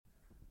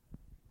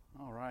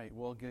right.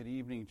 Well, good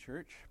evening,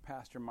 church.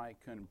 Pastor Mike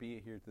couldn't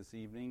be here this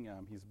evening.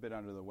 He's a bit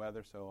under the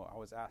weather, so I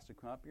was asked to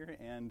come up here.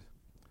 And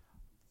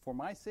for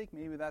my sake,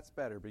 maybe that's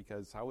better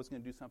because I was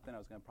going to do something. I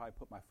was going to probably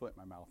put my foot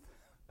in my mouth.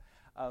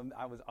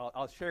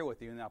 I'll share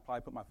with you, and I'll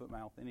probably put my foot in my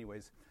mouth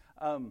anyways.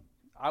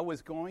 I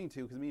was going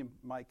to, because me and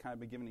Mike kind of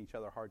been giving each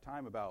other a hard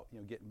time about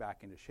getting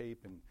back into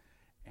shape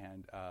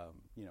and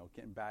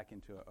getting back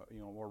into a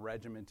more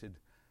regimented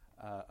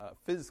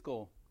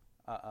physical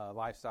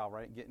lifestyle,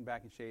 right? Getting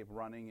back in shape,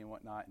 running and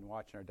whatnot, and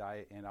watching our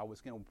diet. And I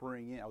was going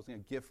to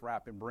gift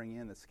wrap and bring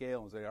in the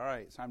scale and say, all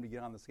right, it's time to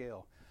get on the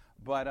scale.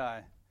 But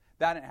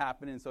that didn't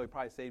happen, and so he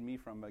probably saved me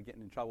from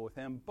getting in trouble with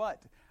him.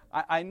 But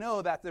I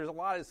know that there's a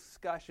lot of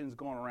discussions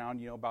going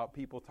around, about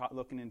people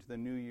looking into the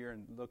new year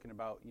and looking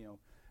about,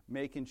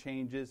 making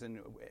changes, and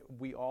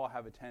we all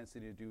have a tendency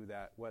to do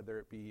that, whether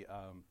it be,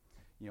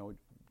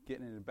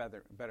 getting into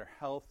better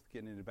health,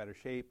 getting into better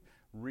shape,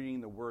 reading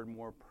the Word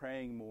more,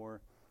 praying more,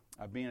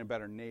 being a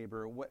better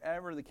neighbor,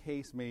 whatever the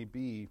case may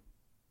be.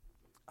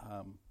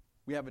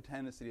 We have a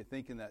tendency to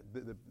thinking that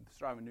the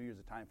start of a new year is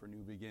a time for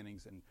new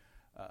beginnings and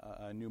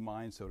a new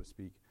mind, so to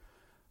speak.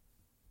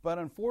 But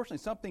unfortunately,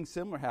 something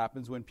similar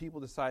happens when people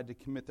decide to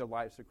commit their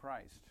lives to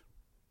Christ.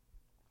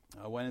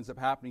 What ends up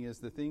happening is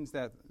the things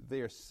that they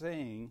are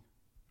saying,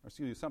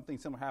 something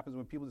similar happens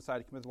when people decide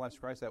to commit their lives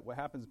to Christ. That what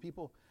happens,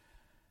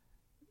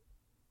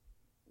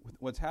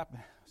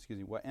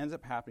 what ends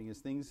up happening is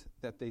things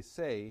that they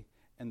say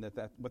and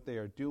that what they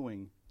are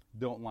doing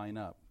don't line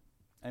up.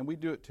 And we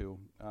do it too.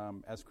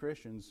 As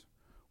Christians,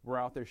 we're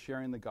out there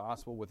sharing the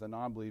gospel with a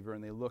non-believer,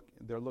 and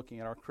they're looking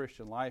at our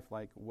Christian life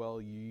like,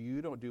 well,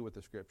 you don't do what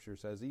the Scripture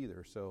says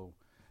either. So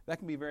that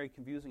can be very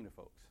confusing to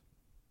folks.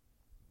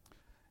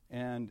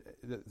 And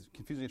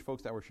confusing to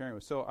folks that we're sharing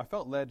with. So I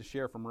felt led to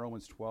share from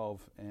Romans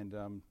 12 and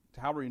to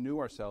how to renew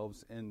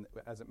ourselves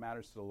as it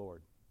matters to the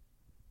Lord.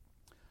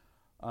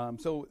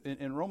 So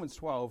in Romans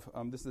 12,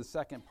 this is the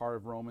second part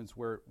of Romans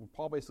where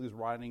Paul basically is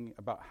writing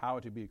about how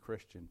to be a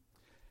Christian.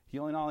 He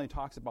not only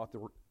talks about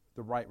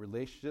the right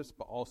relationships,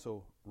 but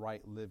also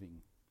right living.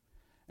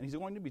 And he's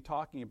going to be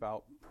talking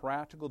about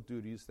practical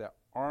duties that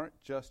aren't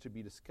just to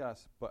be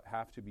discussed, but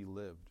have to be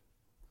lived.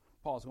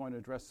 Paul is going to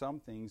address some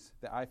things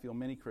that I feel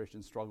many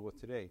Christians struggle with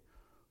today,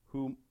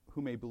 who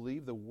may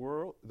believe the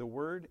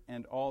word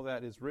and all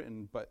that is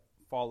written, but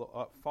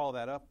follow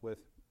that up with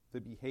the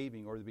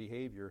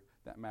behavior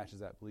that matches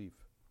that belief.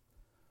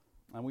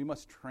 And we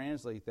must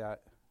translate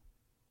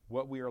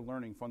what we are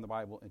learning from the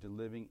Bible into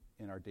living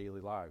in our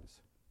daily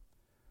lives.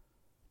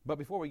 But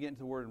before we get into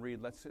the Word and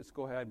read, let's just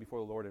go ahead before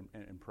the Lord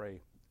and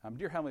pray.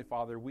 Dear Heavenly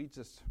Father, we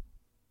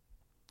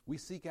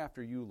seek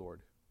after you,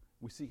 Lord.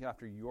 We seek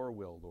after your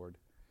will, Lord.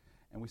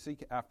 And we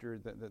seek after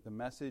the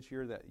message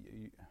here that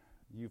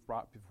you've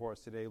brought before us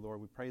today,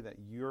 Lord. We pray that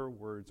your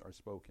words are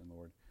spoken,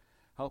 Lord.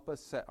 Help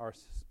us set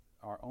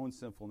our own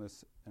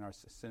sinfulness and our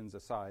sins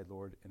aside,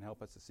 Lord, and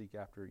help us to seek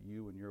after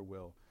you and your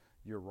will,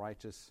 your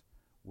righteous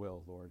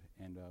will, Lord.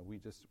 And we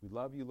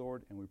love you,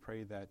 Lord, and we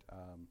pray that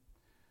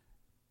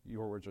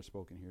your words are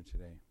spoken here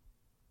today.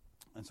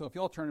 And so if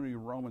you all turn to me,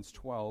 Romans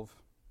 12,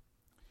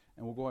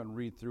 and we'll go ahead and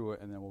read through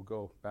it, and then we'll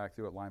go back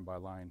through it line by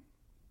line.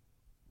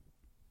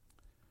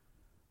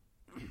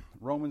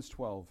 Romans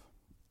 12,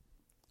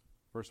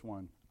 verse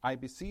 1. I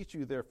beseech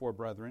you, therefore,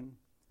 brethren,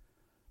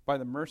 by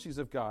the mercies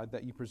of God,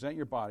 that you present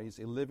your bodies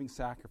a living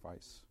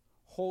sacrifice,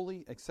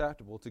 wholly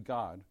acceptable to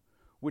God,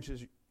 which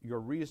is your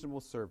reasonable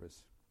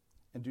service.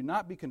 And do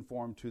not be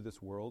conformed to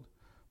this world,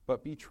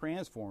 but be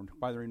transformed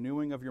by the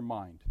renewing of your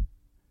mind,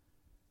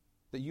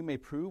 that you may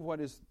prove what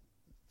is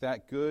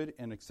that good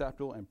and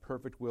acceptable and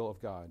perfect will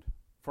of God.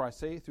 For I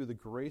say, through the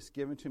grace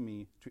given to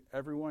me, to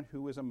everyone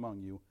who is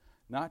among you,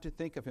 not to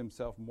think of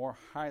himself more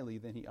highly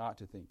than he ought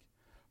to think,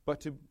 but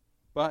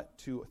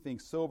to think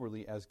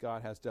soberly, as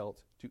God has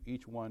dealt to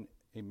each one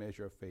a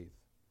measure of faith.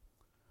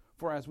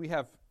 For as we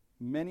have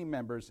many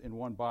members in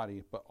one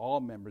body, but all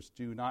members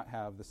do not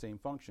have the same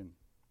function,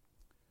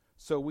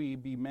 so we,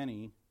 being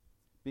many,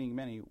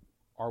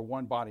 are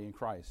one body in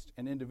Christ,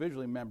 and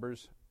individually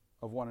members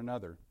of one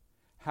another.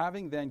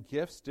 Having then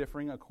gifts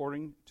differing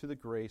according to the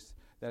grace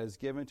that is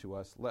given to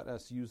us, let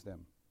us use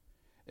them.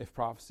 If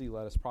prophecy,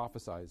 let us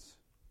prophesy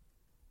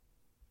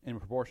in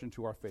proportion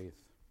to our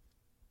faith.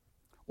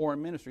 Or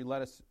in ministry,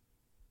 let us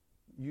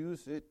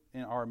use it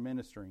in our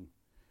ministering.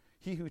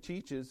 He who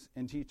teaches,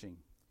 in teaching.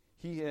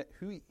 He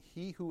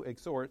who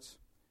exhorts,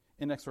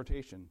 in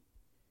exhortation.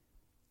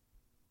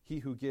 He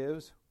who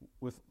gives,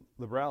 with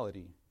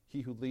liberality.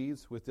 He who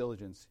leads, with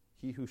diligence.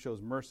 He who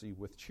shows mercy,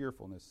 with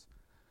cheerfulness.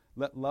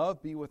 Let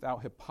love be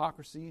without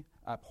hypocrisy.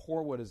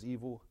 Abhor what is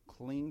evil.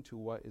 Cling to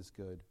what is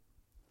good.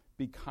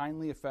 Be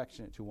kindly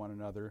affectionate to one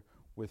another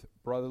with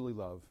brotherly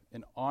love,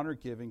 in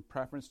honor-giving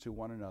preference to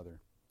one another,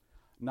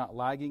 not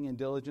lagging in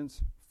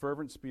diligence,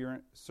 fervent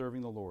spirit,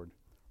 serving the Lord,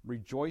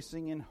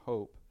 rejoicing in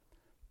hope,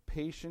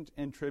 patient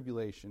in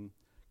tribulation,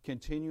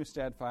 continue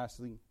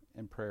steadfastly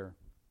in prayer,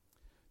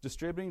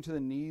 distributing to the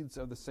needs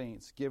of the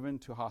saints, given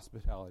to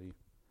hospitality.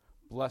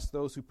 Bless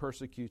those who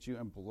persecute you,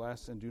 and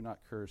bless and do not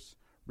curse.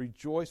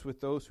 Rejoice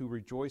with those who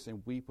rejoice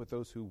and weep with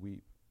those who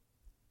weep.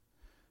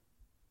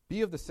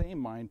 Be of the same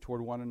mind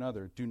toward one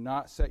another. Do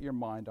not set your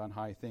mind on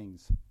high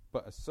things,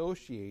 but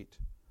associate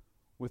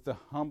with the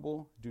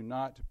humble. Do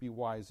not be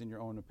wise in your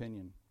own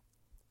opinion.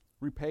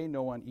 Repay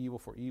no one evil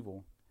for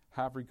evil.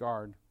 Have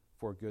regard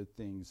for good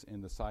things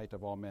in the sight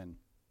of all men.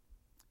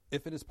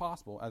 If it is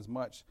possible, as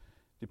much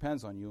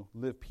depends on you,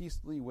 live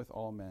peaceably with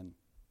all men.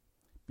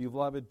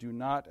 Beloved, do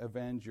not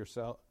avenge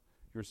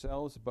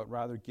yourselves, but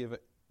rather give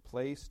it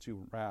place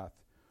to wrath.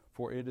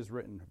 For it is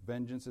written,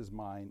 vengeance is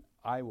mine,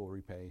 I will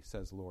repay,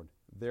 says the Lord.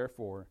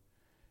 Therefore,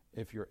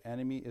 if your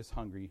enemy is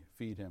hungry,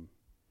 feed him.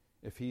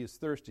 If he is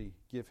thirsty,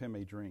 give him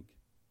a drink.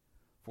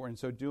 For in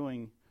so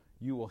doing,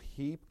 you will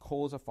heap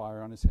coals of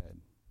fire on his head.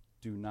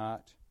 Do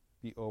not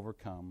be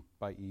overcome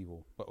by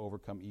evil, but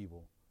overcome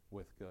evil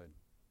with good.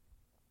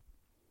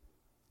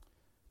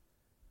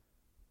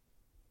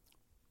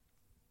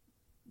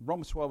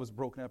 Romans 12 is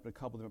broken up in a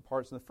couple different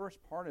parts, and the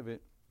first part of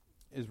it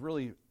is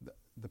really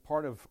the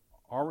part of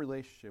our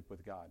relationship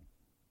with God.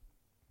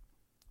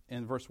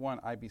 In verse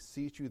 1, I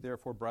beseech you,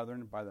 therefore,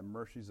 brethren, by the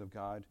mercies of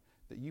God,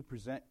 that you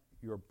present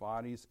your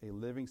bodies a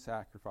living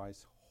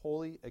sacrifice,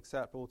 holy,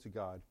 acceptable to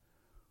God,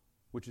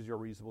 which is your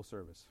reasonable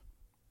service.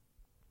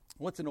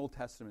 What's an Old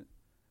Testament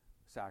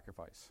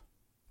sacrifice?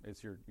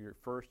 It's your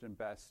first and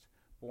best,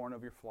 born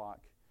of your flock.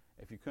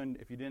 If you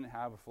didn't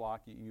have a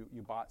flock,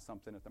 you bought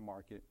something at the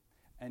market,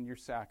 and you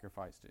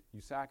sacrificed it.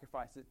 You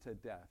sacrificed it to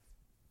death.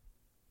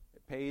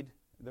 It paid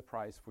the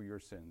price for your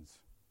sins.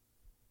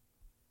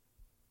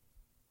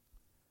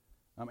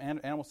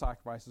 Animal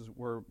sacrifices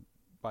were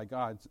by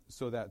God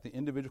so that the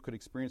individual could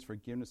experience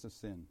forgiveness of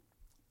sin,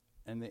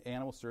 and the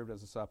animal served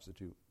as a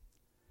substitute.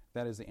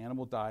 That is, the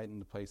animal died in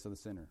the place of the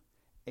sinner.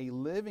 A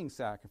living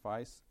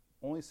sacrifice,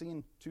 only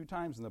seen 2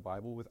 times in the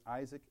Bible, with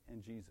Isaac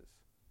and Jesus.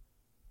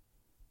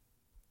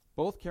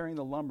 Both carrying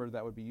the lumber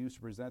that would be used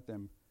to present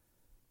them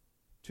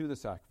to the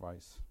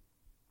sacrifice.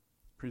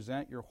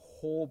 Present your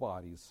whole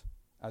bodies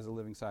as a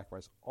living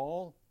sacrifice.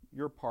 All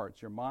your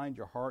parts, your mind,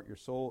 your heart, your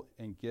soul,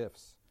 and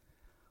gifts.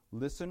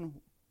 Listen,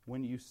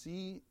 when you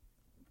see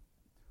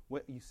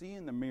what you see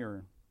in the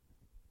mirror,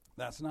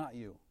 that's not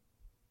you.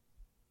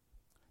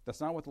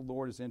 That's not what the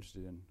Lord is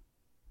interested in.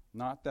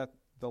 Not that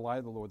the light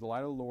of the Lord. The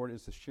light of the Lord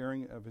is the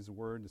sharing of his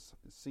word, the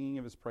singing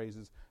of his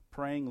praises,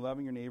 praying,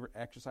 loving your neighbor,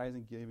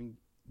 exercising, giving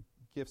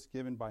gifts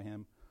given by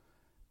him.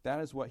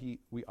 That is what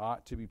we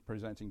ought to be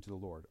presenting to the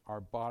Lord.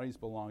 Our bodies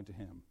belong to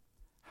him.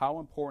 How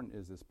important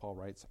is this, Paul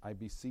writes? I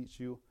beseech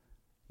you.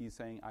 He's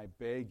saying, I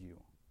beg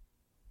you,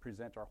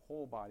 present our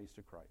whole bodies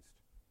to Christ.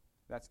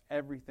 That's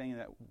everything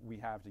that we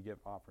have to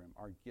offer him.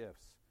 Our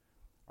gifts,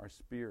 our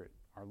spirit,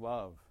 our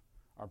love,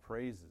 our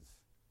praises,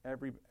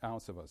 every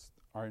ounce of us,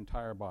 our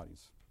entire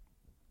bodies.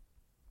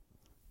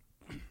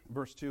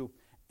 Verse 2,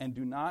 and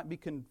do not be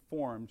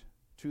conformed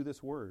to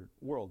this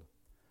world,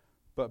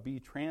 but be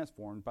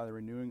transformed by the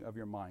renewing of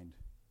your mind,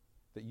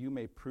 that you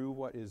may prove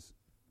what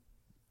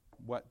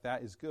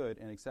that is good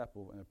and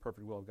acceptable in the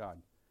perfect will of God.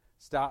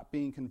 Stop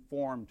being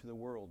conformed to the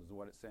world is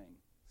what it's saying.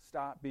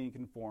 Stop being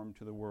conformed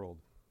to the world.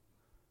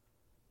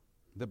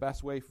 The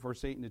best way for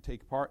Satan to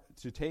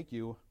take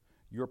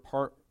your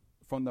part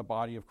from the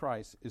body of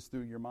Christ is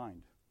through your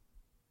mind.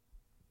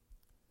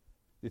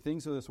 The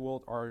things of this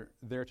world are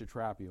there to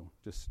trap you,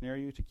 to snare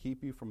you, to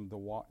keep you from to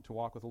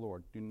walk with the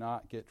Lord. Do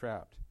not get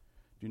trapped.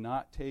 Do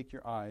not take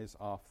your eyes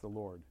off the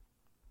Lord.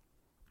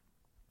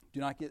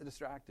 Do not get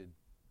distracted.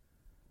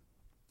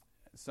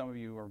 Some of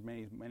you, or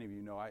many of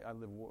you know, I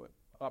live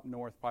up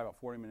north, probably about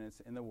 40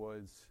 minutes in the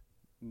woods.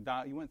 You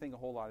wouldn't think a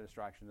whole lot of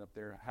distractions up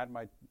there. I had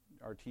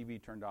our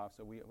TV turned off,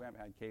 so we haven't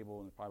had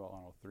cable in probably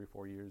about 3 or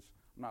 4 years.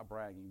 I'm not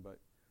bragging, but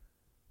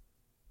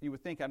you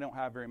would think I don't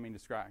have very many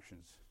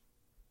distractions.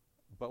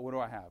 But what do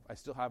I have? I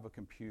still have a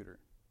computer.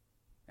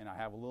 And I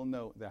have a little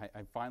note that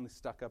I finally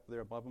stuck up there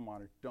above the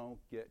monitor. Don't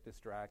get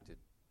distracted.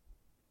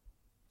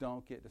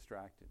 Don't get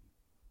distracted.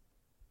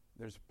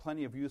 There's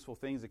plenty of useful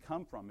things that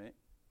come from it,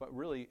 but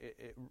really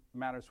it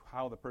matters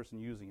how the person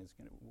using it is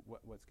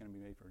what's going to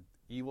be made for.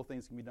 Evil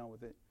things can be done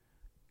with it.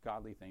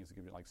 Godly things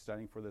can be like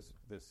studying for this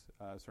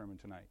sermon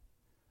tonight.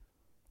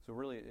 So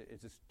really,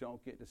 it's just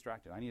don't get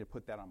distracted. I need to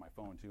put that on my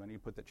phone too. I need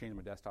to change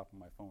my desktop on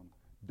my phone.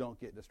 Don't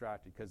get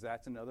distracted, because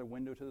that's another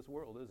window to this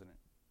world, isn't it?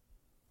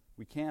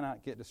 We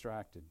cannot get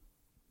distracted.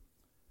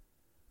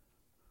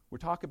 We're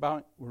talking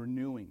about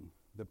renewing.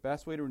 The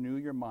best way to renew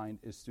your mind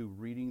is through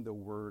reading the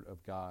Word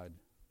of God,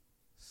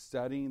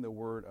 studying the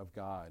Word of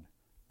God,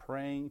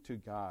 praying to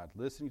God,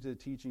 listening to the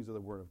teachings of the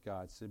Word of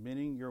God,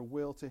 submitting your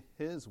will to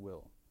His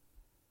will.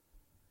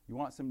 You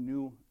want some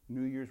New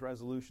Year's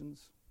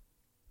resolutions?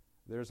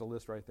 There's a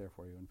list right there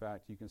for you. In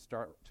fact, you can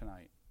start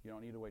tonight. You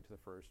don't need to wait till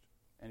the first.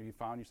 And if you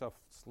found yourself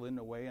sliding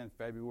away in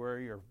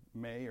February or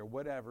May or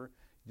whatever,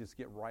 just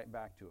get right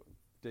back to it.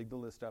 Dig the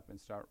list up and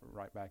start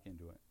right back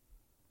into it.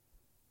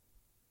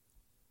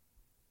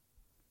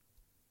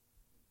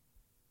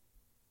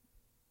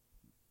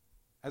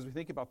 As we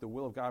think about the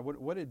will of God,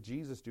 what did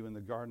Jesus do in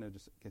the Garden of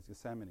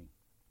Gethsemane?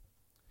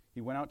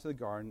 He went out to the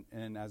garden,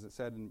 and as it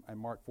said in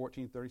Mark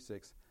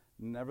 14:36,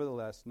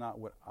 Nevertheless, not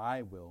what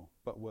I will,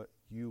 but what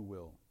you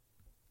will.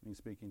 And he's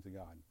speaking to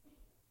God.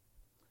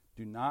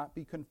 Do not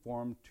be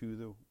conformed to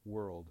the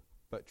world,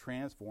 but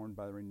transformed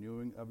by the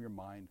renewing of your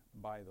mind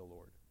by the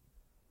Lord.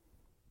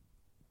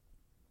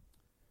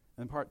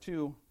 And part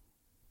 2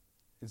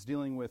 is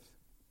dealing with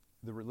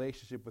the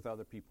relationship with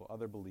other people,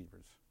 other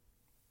believers,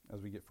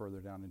 as we get further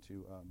down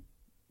into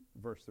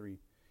verse 3.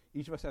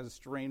 Each of us has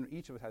strained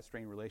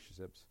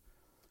relationships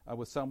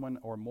with someone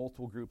or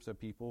multiple groups of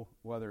people,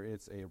 whether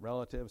it's a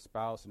relative,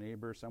 spouse,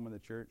 neighbor, someone in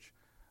the church,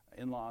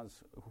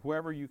 in-laws,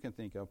 whoever you can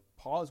think of.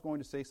 Paul is going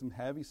to say some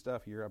heavy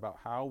stuff here about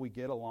how we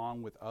get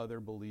along with other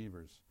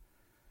believers.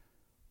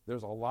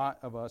 There's a lot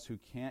of us who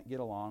can't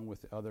get along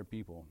with other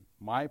people.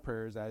 My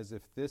prayer is that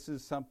if this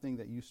is something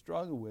that you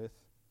struggle with,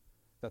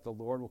 that the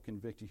Lord will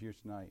convict you here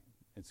tonight.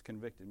 It's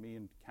convicted me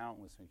on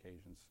countless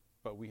occasions,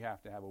 but we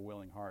have to have a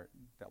willing heart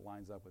that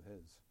lines up with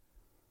His.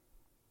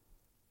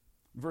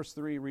 Verse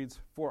 3 reads,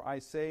 For I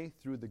say,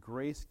 through the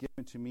grace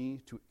given to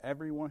me, to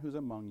everyone who's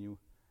among you,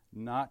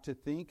 not to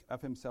think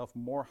of himself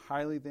more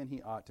highly than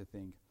he ought to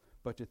think,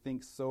 but to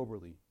think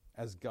soberly,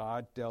 as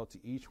God dealt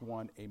to each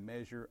one a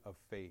measure of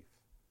faith.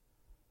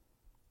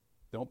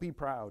 Don't be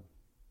proud.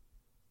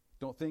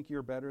 Don't think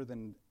you're better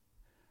than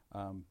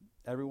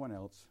everyone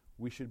else.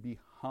 We should be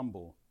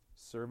humble,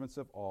 servants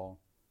of all.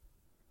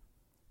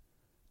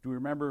 Do we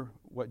remember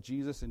what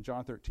Jesus in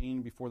John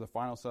 13, before the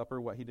final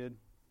supper, what He did?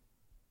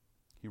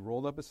 He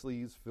rolled up his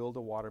sleeves, filled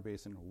a water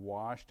basin,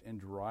 washed and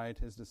dried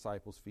His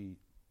disciples' feet.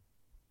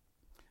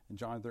 In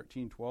John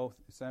 13, 12,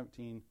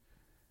 17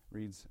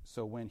 reads,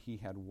 So when He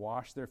had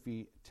washed their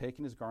feet,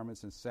 taken His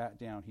garments, and sat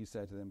down, He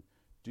said to them,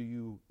 Do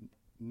you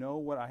know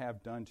what I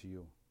have done to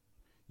you?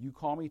 You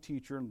call me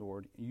teacher and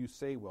Lord, and you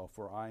say, Well,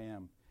 for I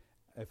am.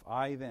 If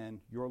I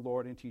then, your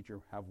Lord and teacher,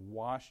 have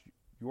washed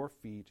your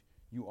feet,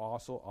 you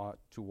also ought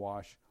to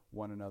wash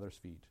one another's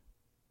feet.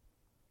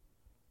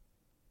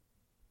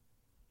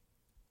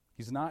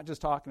 He's not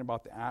just talking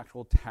about the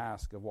actual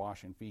task of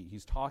washing feet.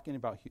 He's talking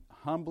about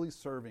humbly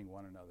serving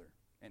one another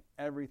in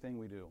everything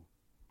we do.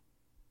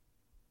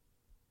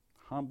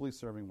 Humbly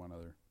serving one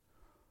another.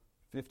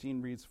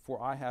 15 reads,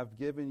 For I have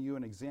given you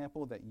an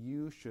example that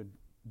you should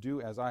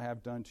do as I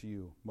have done to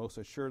you. Most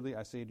assuredly,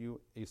 I say to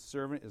you, a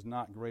servant is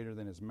not greater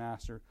than his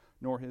master,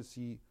 nor is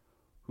he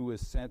who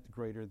is sent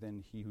greater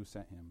than he who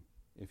sent him.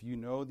 If you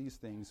know these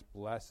things,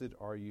 blessed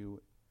are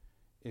you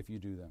if you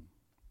do them.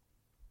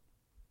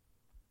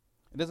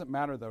 It doesn't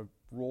matter the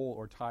role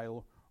or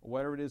title or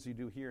whatever it is you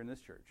do here in this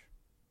church.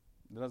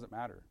 It doesn't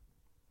matter.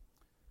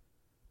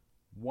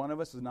 One of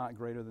us is not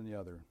greater than the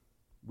other.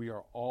 We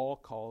are all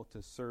called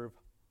to serve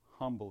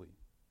humbly,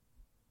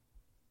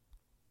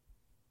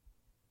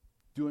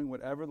 doing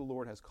whatever the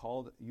Lord has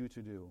called you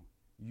to do,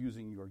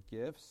 using your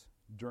gifts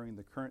during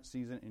the current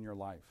season in your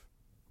life,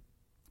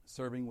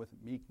 serving with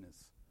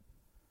meekness,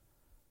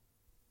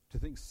 to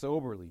think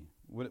soberly.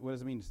 What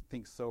does it mean to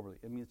think soberly?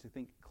 It means to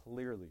think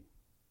clearly.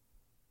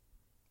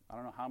 I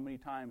don't know how many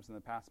times in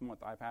the past month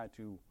I've had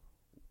to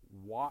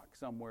walk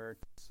somewhere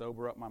to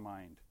sober up my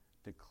mind,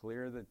 to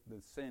clear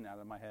the sin out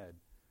of my head.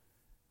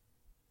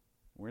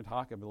 We're going to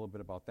talk a little bit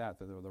about that,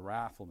 the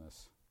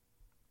wrathfulness.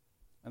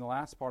 And the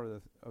last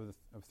part of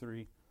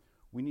 3,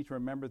 we need to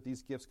remember that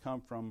these gifts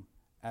come from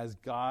as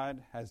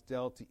God has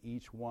dealt to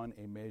each one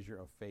a measure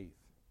of faith.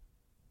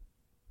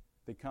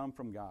 They come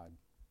from God.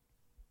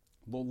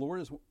 The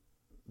Lord is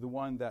the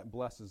one that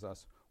blesses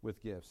us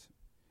with gifts.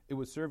 It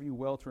would serve you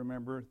well to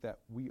remember that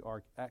we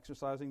are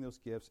exercising those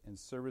gifts in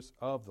service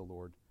of the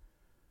Lord,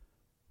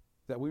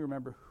 that we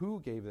remember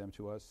who gave them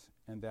to us,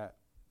 and that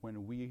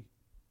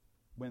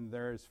when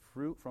there is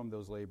fruit from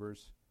those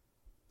labors,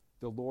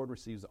 the Lord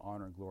receives the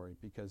honor and glory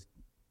because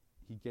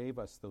He gave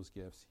us those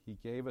gifts. He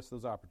gave us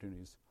those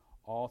opportunities,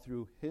 all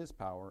through His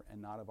power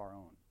and not of our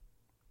own.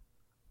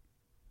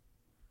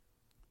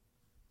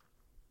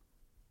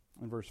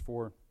 In verse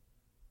 4,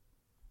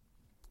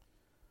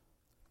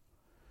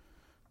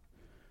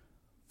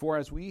 For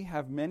as we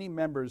have many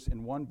members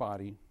in one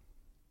body,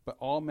 but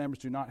all members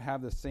do not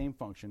have the same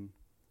function.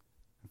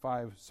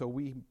 5, so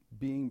we,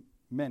 being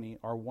many,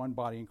 are one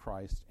body in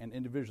Christ, and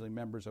individually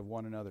members of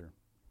one another.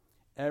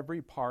 Every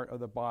part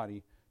of the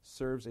body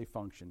serves a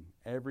function.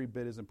 Every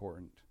bit is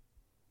important.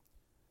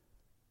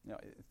 You know,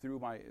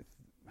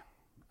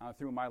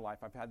 through my life,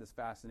 I've had this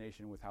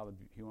fascination with how the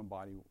human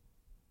body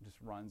just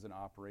runs and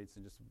operates,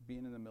 and just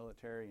being in the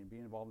military and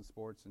being involved in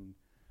sports and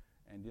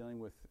dealing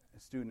with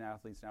student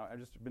athletes now. I've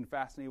just been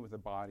fascinated with the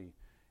body.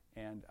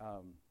 And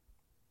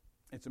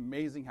it's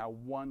amazing how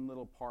one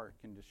little part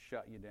can just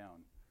shut you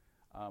down.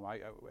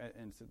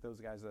 And so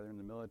those guys that are in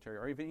the military,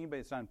 or even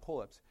anybody that's done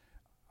pull-ups,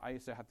 I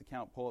used to have to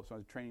count pull-ups when I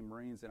was training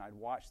Marines, and I'd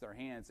watch their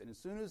hands. And as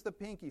soon as the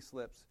pinky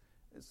slips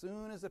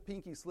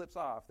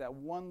off, that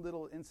one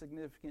little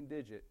insignificant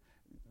digit,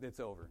 it's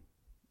over.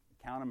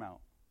 Count them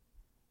out.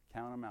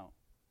 Count them out.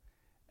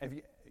 If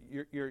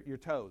your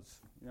toes,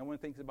 no one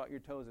thinks about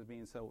your toes as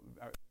being so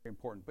very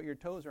important, but your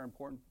toes are an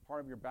important part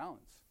of your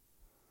balance.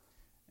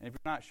 And if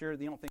you're not sure,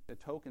 you don't think the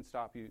toe can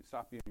stop you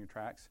in your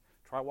tracks,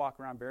 try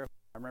walking around barefoot.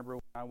 I remember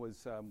when I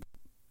was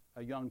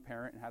a young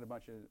parent and had a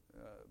bunch of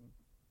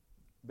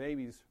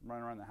babies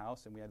running around the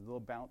house, and we had little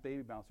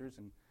baby bouncers,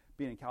 and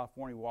being in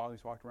California, we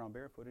always walked around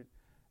barefooted,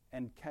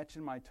 and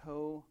catching my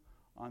toe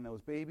on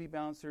those baby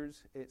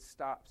bouncers, it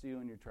stops you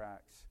in your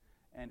tracks,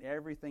 and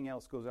everything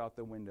else goes out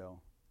the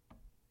window.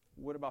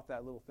 What about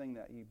that little thing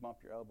that you bump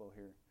your elbow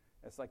here?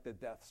 It's like the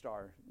Death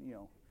Star,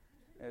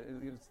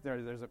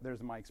 There's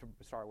a Mike's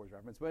Star Wars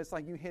reference, but it's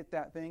like you hit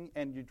that thing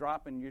and you're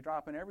dropping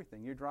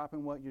everything. You're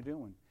dropping what you're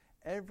doing.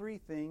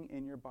 Everything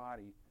in your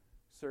body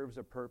serves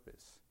a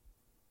purpose.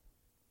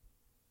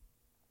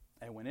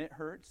 And when it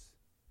hurts,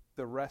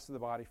 the rest of the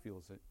body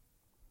feels it.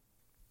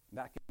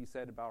 That can be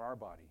said about our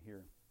body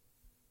here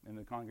in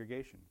the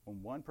congregation.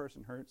 When one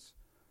person hurts,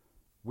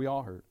 we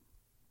all hurt.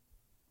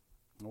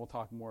 And we'll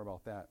talk more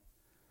about that.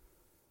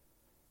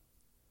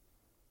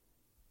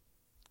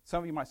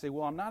 Some of you might say,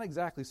 well, I'm not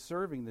exactly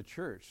serving the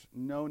church.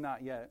 No,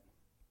 not yet.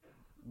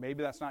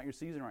 Maybe that's not your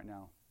season right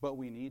now, but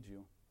we need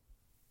you.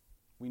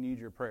 We need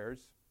your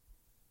prayers.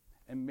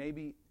 And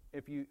maybe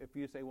if you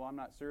say, well, I'm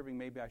not serving,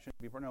 maybe I shouldn't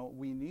be. No,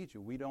 we need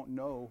you. We don't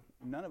know.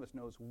 None of us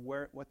knows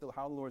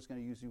how the Lord's going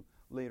to use you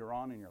later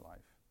on in your life.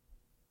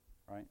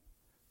 Right?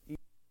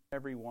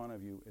 Every one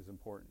of you is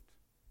important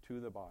to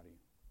the body.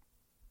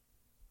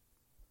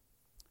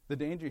 The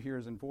danger here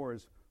is in 4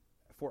 is,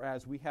 for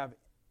as we have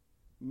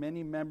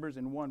many members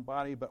in one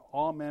body, but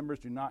all members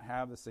do not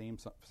have the same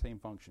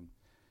function.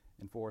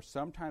 And 4,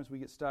 sometimes we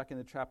get stuck in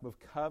the trap of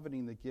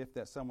coveting the gift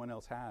that someone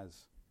else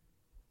has.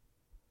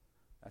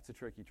 That's a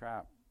tricky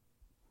trap.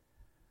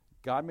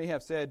 God may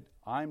have said,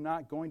 I'm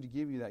not going to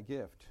give you that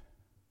gift.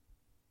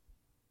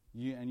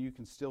 And you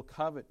can still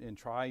covet and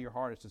try your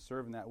hardest to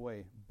serve in that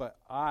way. But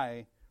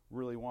I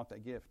really want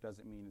that gift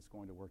doesn't mean it's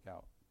going to work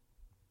out.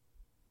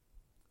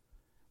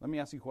 Let me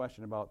ask you a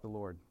question about the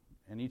Lord.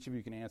 And each of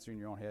you can answer in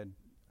your own head.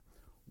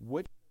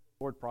 Which does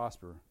the Lord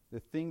prosper? The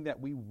thing that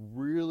we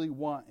really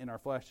want in our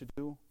flesh to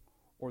do,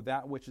 or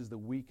that which is the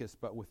weakest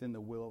but within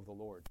the will of the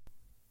Lord?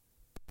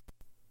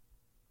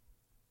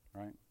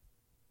 Right?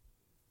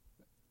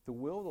 The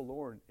will of the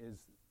Lord is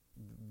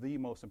the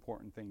most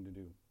important thing to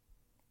do,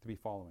 to be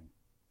following.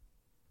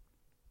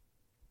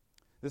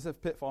 This is a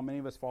pitfall many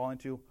of us fall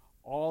into.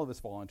 All of us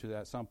fall into that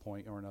at some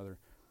point or another.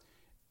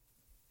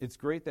 It's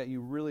great that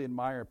you really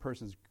admire a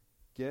person's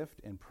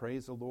gift and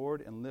praise the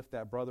Lord and lift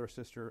that brother or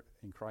sister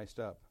in Christ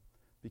up,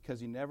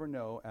 because you never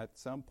know at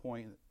some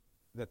point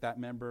that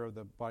member of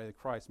the body of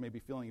Christ may be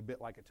feeling a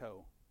bit like a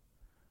toe,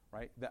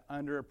 right? The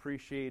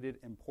underappreciated,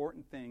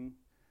 important thing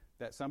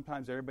that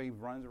sometimes everybody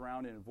runs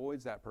around and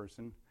avoids that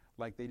person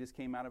like they just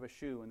came out of a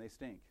shoe and they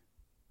stink,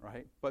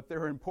 right? But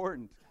they're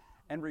important.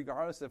 And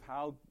regardless of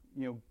how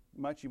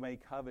much you may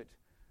covet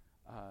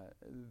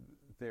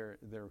their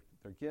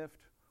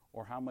gift,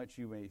 or how much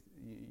you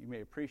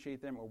may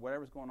appreciate them, or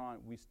whatever's going on,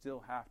 we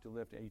still have to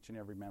lift each and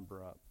every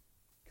member up,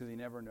 because you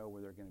never know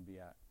where they're going to be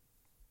at.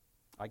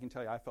 I can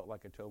tell you I felt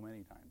like a toe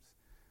many times.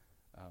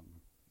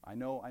 I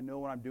know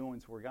what I'm doing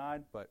is for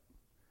God, but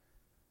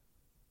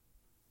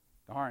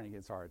darn, it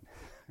gets hard.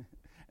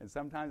 And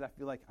sometimes I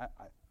feel like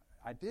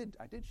I did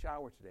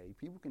shower today.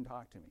 People can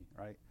talk to me,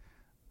 right?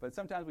 But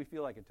sometimes we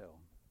feel like a toe.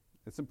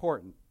 It's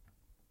important.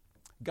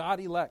 God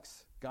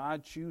elects,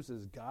 God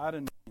chooses, God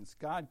anoints,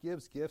 God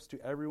gives gifts to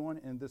everyone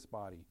in this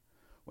body.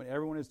 When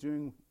everyone is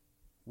doing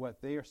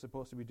what they are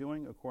supposed to be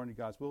doing according to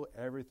God's will,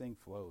 everything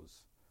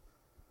flows.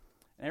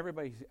 And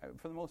everybody,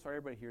 for the most part,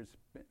 everybody here is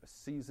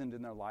seasoned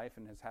in their life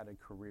and has had a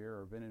career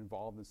or been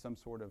involved in some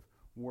sort of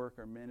work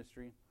or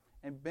ministry,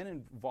 and been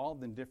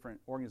involved in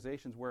different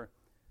organizations where,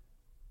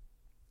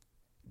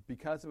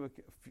 because of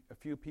a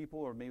few people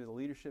or maybe the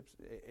leaderships,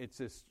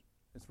 it's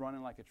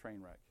running like a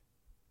train wreck.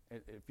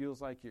 It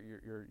feels like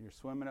you're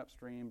swimming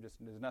upstream. Just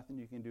there's nothing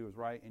you can do is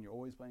right, and you're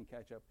always playing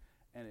catch up.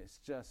 And it's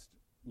just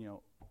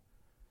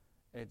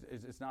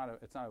it's not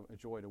a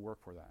joy to work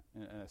for that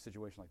in a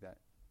situation like that.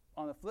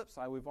 On the flip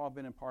side, we've all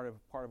been in part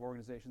of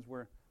organizations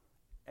where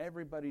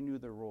everybody knew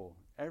their role.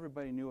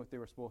 Everybody knew what they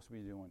were supposed to be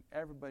doing.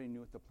 Everybody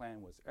knew what the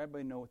plan was.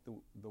 Everybody knew what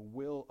the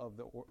will of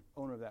the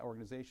owner of that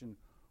organization,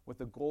 what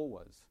the goal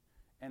was,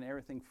 and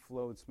everything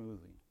flowed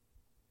smoothly.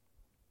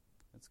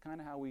 That's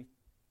kind of how we,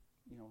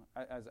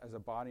 as a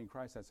body in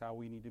Christ, that's how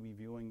we need to be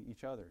viewing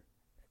each other.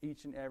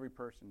 Each and every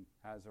person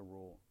has a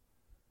role,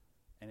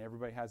 and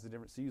everybody has a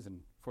different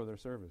season for their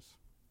service.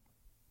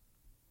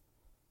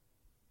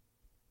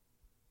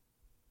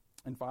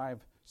 And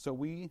 5, so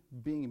we,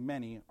 being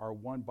many, are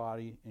one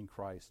body in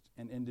Christ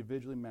and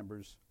individually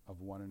members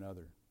of one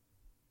another.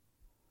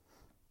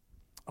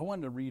 I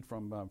wanted to read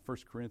from 1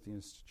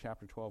 Corinthians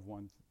chapter 12,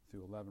 1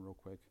 through 11 real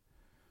quick.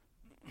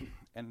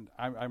 And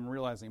I'm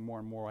realizing more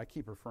and more, I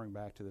keep referring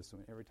back to this.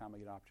 Every time I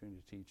get an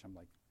opportunity to teach, I'm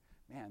like,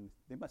 man,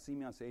 they must see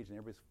me on stage and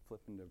everybody's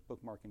flipping to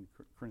bookmarking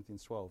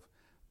Corinthians 12.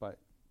 But,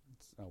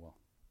 oh well,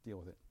 deal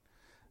with it.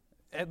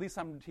 At least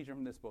I'm teaching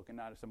from this book and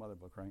not some other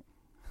book, right?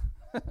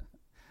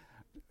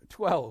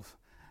 12.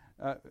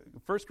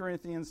 1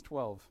 Corinthians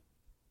 12,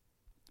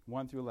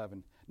 1 through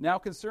 11. Now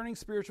concerning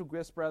spiritual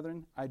gifts,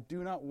 brethren, I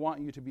do not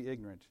want you to be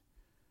ignorant.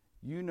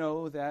 You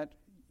know that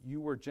you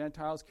were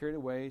Gentiles carried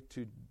away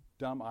to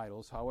dumb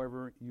idols,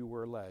 however you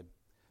were led.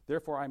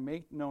 Therefore I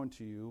make known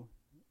to you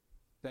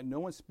that no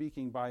one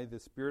speaking by the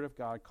Spirit of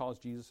God calls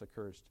Jesus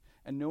accursed,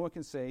 and no one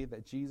can say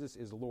that Jesus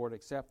is Lord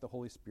except the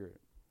Holy Spirit.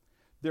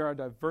 There are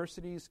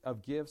diversities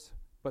of gifts,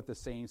 but the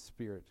same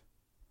Spirit.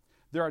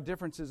 There are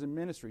differences in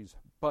ministries,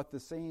 but the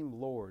same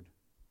Lord.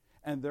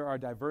 And there are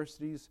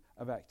diversities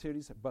of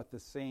activities, but the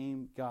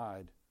same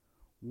God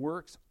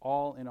works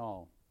all in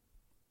all.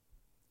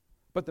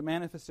 But the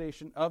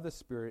manifestation of the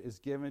Spirit is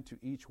given to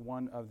each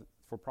one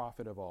for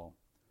profit of all.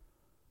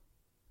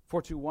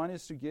 For to one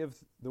is to give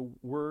the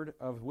word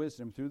of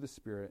wisdom through the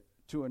Spirit,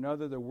 to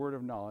another the word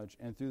of knowledge,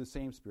 and through the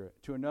same Spirit,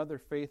 to another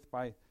faith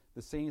by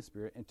the same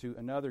Spirit, and to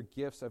another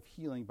gifts of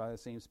healing by the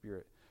same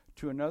Spirit,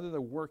 to another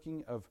the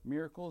working of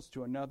miracles,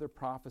 to another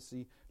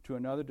prophecy, to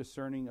another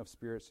discerning of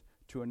spirits,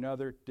 to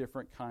another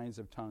different kinds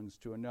of tongues,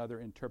 to another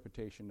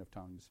interpretation of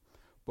tongues.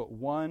 But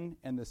one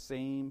and the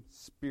same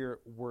Spirit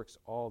works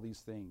all these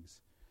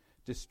things,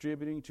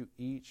 distributing to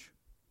each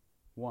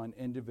one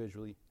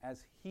individually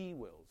as He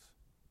wills,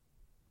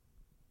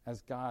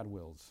 as God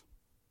wills.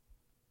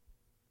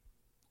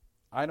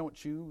 I don't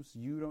choose,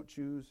 you don't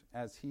choose,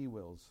 as He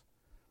wills.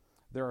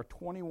 There are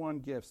 21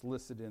 gifts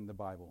listed in the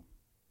Bible.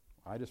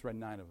 I just read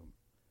 9 of them.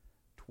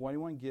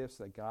 21 gifts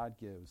that God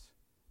gives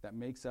that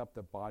makes up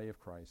the body of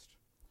Christ.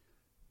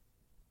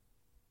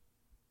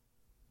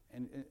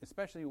 And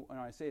especially when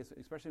I say this,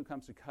 especially when it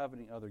comes to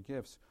coveting other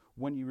gifts,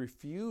 when you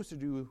refuse to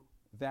do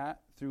that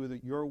through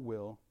your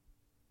will,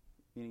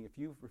 meaning if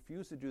you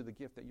refuse to do the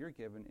gift that you're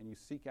given and you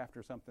seek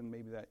after something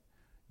maybe that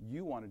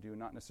you want to do,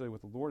 not necessarily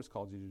what the Lord has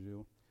called you to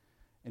do,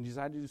 and you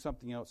decide to do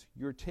something else,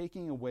 you're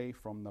taking away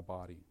from the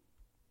body.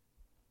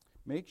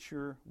 Make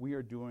sure we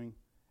are doing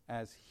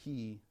as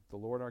He, the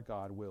Lord our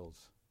God,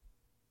 wills.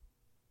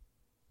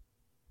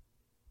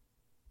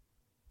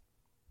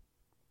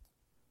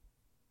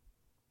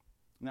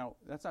 Now,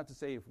 that's not to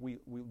say if we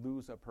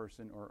lose a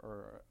person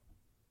or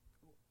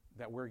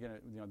that we're going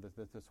to,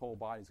 this whole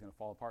body is going to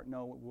fall apart.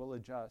 No, we'll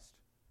adjust.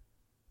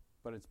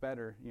 But it's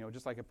better,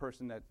 just like a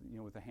person that,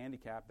 with a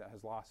handicap that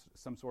has lost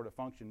some sort of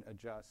function,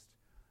 adjust.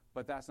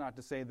 But that's not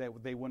to say that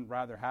they wouldn't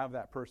rather have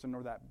that person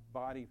or that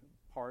body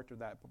part or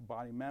that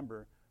body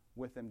member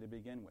with them to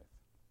begin with.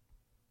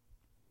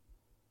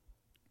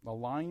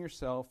 Align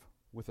yourself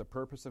with the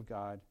purpose of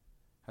God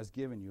has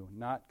given you,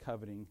 not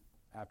coveting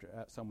after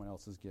someone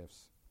else's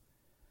gifts.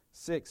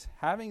 6,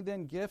 having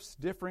then gifts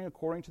differing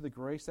according to the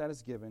grace that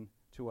is given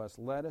to us,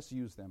 let us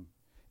use them.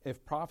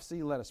 If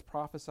prophecy, let us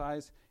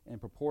prophesy in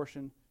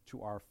proportion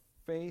to our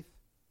faith.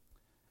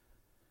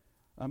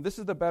 This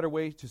is the better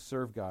way to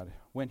serve God,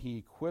 when He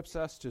equips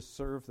us to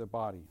serve the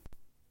body.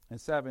 And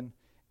 7,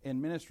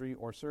 in ministry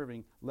or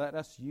serving, let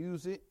us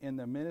use it in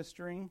the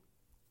ministering.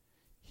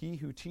 He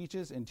who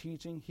teaches in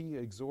teaching, he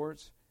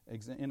exhorts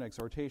in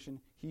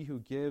exhortation, he who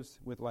gives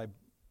with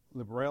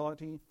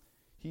liberality,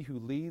 he who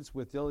leads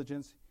with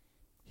diligence,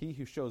 he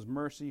who shows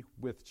mercy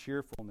with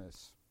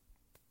cheerfulness.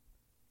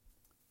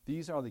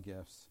 These are the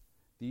gifts.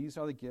 These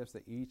are the gifts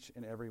that each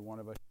and every one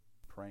of us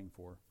is praying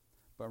for.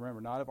 But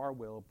remember, not of our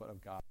will, but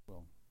of God's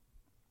will.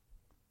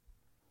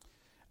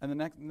 And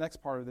the next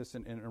part of this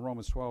in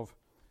Romans 12,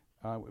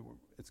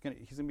 he's going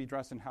to be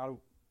addressing how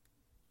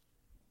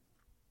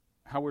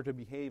we're to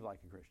behave like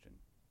a Christian.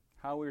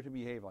 How we're to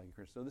behave like a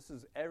Christian. So this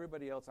is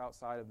everybody else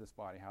outside of this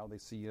body, how they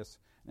see us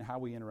and how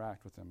we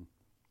interact with them.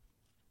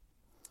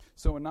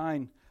 So in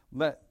 9,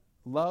 let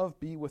love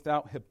be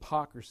without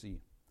hypocrisy.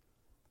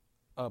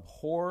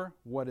 Abhor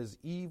what is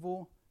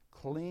evil.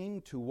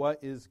 Cling to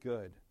what is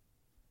good.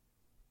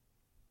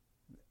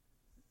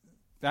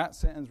 That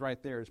sentence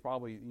right there is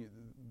probably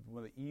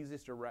one of the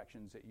easiest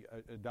directions that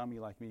a dummy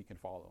like me can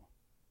follow.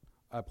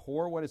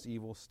 Abhor what is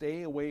evil.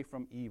 Stay away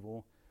from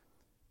evil.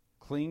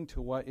 Cling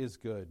to what is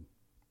good.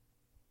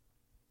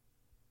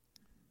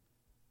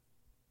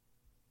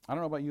 I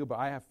don't know about you, but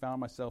I have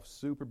found myself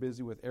super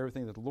busy with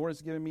everything that the Lord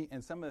has given me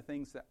and some of the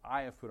things that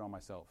I have put on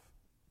myself,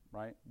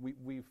 right?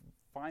 We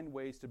find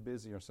ways to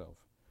busy ourselves.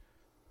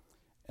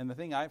 And the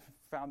thing I've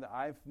found that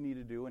I've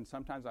needed to do, and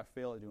sometimes I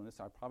fail at doing this,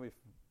 I'm probably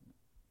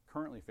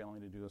currently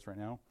failing to do this right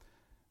now.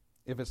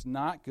 If it's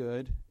not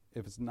good,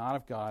 if it's not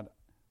of God,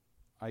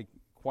 I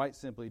quite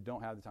simply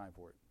don't have the time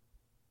for it.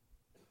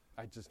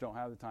 I just don't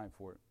have the time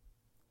for it.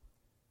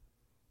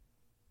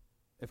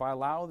 If I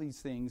allow these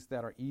things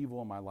that are evil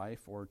in my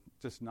life or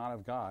just not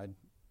of God,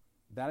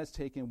 that is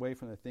taken away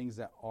from the things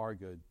that are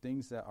good,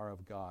 things that are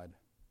of God.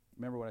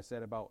 Remember what I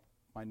said about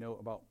my note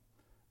about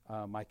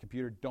my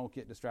computer? Don't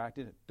get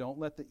distracted. Don't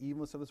let the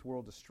evilness of this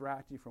world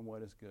distract you from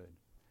what is good.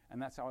 And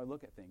that's how I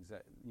look at things.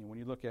 That when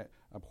you look at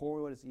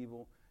abhor what is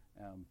evil,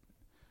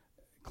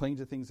 cling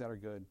to things that are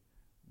good,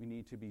 we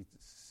need to be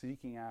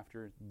seeking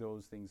after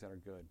those things that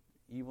are good.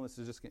 Evilness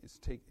is just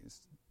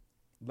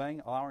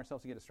allowing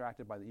ourselves to get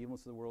distracted by the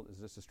evilness of the world is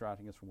just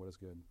distracting us from what is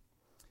good.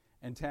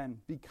 And 10,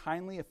 be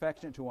kindly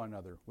affectionate to one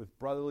another with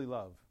brotherly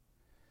love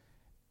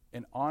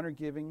and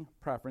honor-giving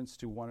preference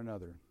to one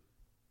another,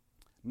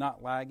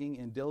 not lagging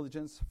in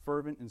diligence,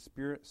 fervent in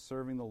spirit,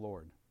 serving the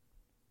Lord.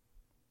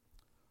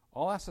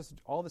 All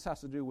this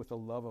has to do with the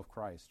love of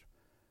Christ.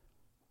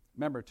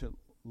 Remember, to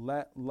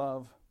let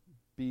love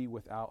be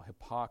without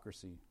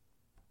hypocrisy.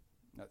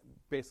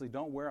 Basically,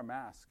 don't wear a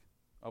mask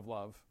of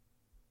love.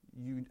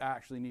 You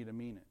actually need to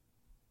mean it.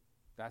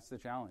 That's the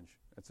challenge.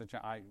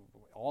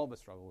 All of us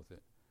struggle with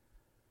it.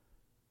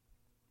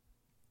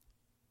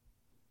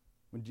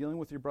 When dealing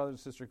with your brothers and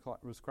sisters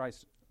with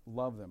Christ,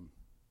 love them.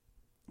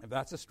 If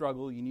that's a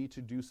struggle, you need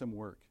to do some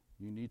work.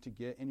 You need to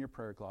get in your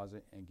prayer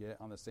closet and get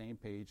on the same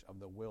page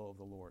of the will of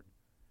the Lord.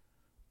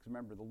 Because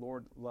remember, the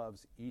Lord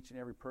loves each and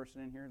every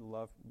person in here.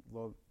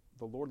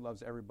 The Lord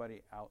loves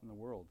everybody out in the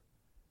world.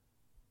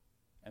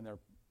 And their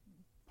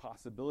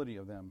possibility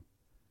of them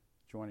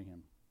joining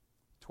him.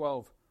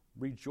 12,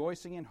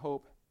 rejoicing in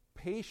hope,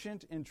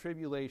 patient in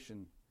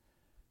tribulation,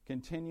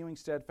 continuing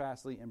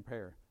steadfastly in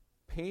prayer.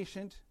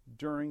 Patient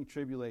during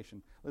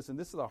tribulation. Listen,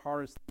 this is the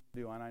hardest thing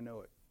to do, and I know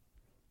it.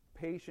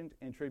 Patient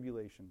in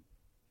tribulation.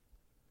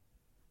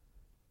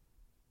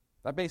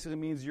 That basically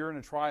means you're in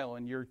a trial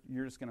and you're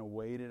just going to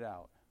wait it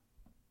out.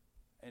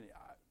 And,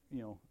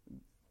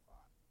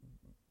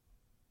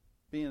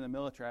 being in the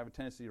military, I have a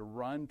tendency to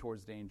run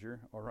towards danger,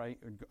 all right?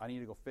 I need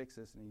to go fix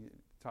this. And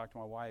talk to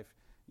my wife,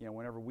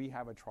 whenever we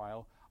have a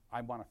trial,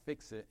 I want to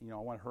fix it. I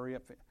want to hurry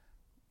up.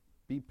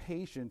 Be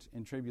patient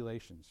in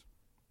tribulations.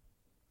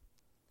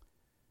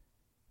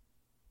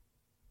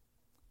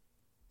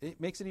 It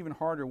makes it even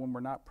harder when we're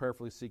not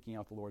prayerfully seeking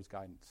out the Lord's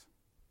guidance.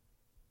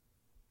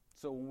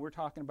 So when we're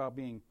talking about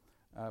being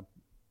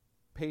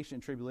patient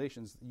in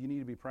tribulations, you need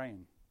to be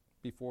praying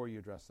before you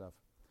address stuff.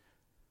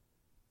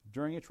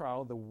 During a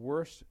trial, the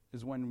worst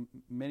is when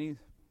many of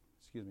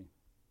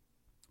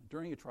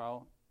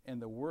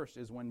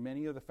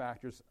the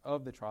factors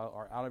of the trial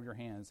are out of your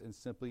hands and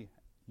simply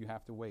you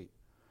have to wait.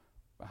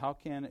 But how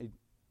can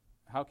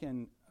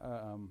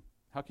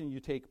you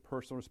take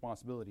personal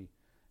responsibility,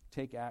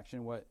 take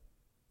action what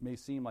may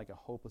seem like a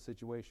hopeless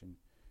situation?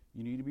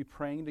 You need to be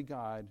praying to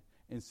God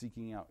and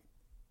seeking out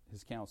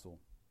his counsel.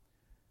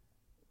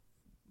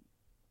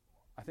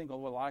 I think what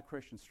a lot of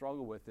Christians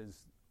struggle with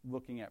is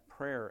looking at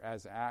prayer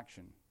as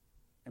action.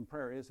 And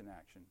prayer is an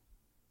action.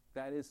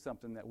 That is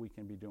something that we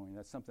can be doing.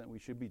 That's something that we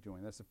should be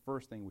doing. That's the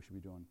first thing we should be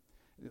doing.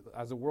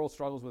 As the world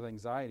struggles with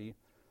anxiety,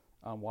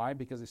 why?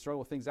 Because they struggle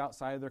with things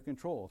outside of their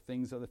control,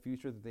 things of the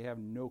future that they have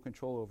no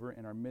control over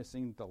and are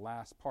missing the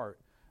last part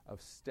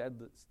of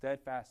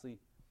steadfastly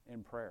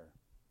in prayer.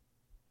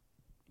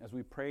 As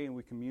we pray and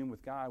we commune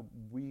with God,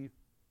 we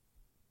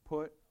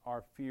put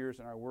our fears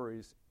and our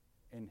worries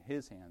in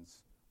his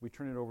hands. We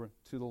turn it over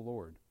to the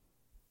Lord.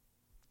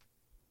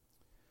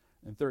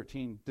 And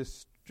 13,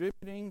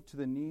 distributing to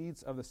the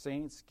needs of the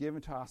saints,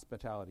 given to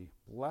hospitality.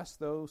 Bless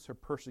those who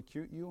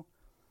persecute you.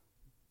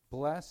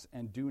 Bless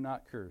and do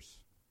not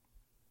curse.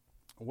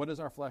 What does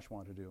our flesh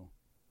want to do?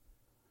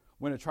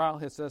 When a trial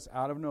hits us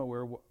out of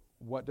nowhere,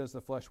 what does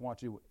the flesh want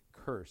to do?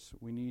 Curse.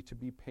 We need to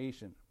be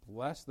patient.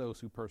 Bless those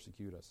who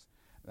persecute us.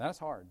 That's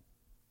hard.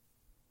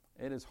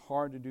 It is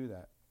hard to do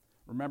that.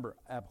 Remember,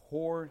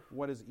 abhor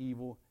what is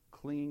evil,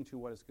 cling to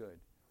what is good.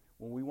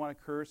 When we want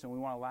to curse and we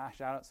want to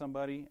lash out at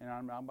somebody, and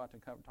I'm about to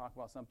talk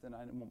about something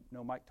I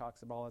know Mike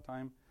talks about all the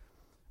time,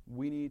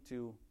 we need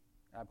to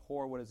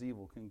abhor what is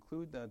evil,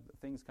 conclude the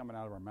things coming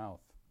out of our mouth.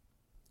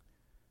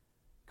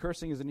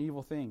 Cursing is an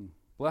evil thing.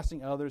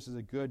 Blessing others is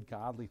a good,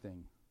 godly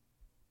thing.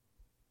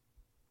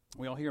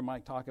 We all hear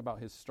Mike talk about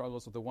his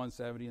struggles with the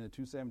 170 and the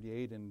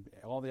 278 and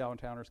all the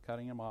out-of-towners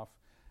cutting him off,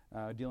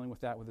 dealing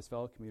with that with his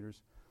fellow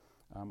commuters.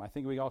 I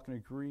think we all can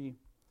agree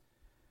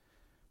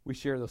we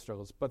share those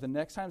struggles. But the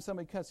next time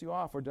somebody cuts you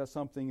off or does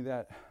something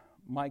that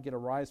might get a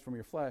rise from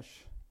your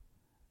flesh,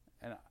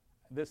 and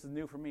this is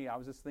new for me, I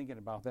was just thinking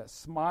about that.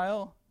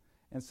 Smile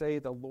and say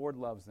the Lord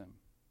loves them,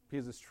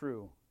 because it's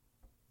true.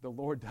 The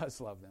Lord does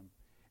love them.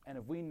 And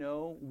if we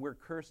know we're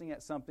cursing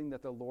at something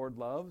that the Lord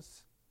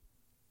loves,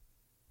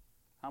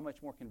 how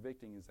much more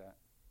convicting is that?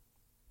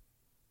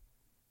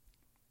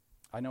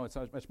 I know it's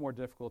much more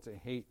difficult to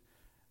hate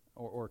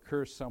or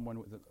curse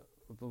someone that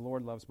the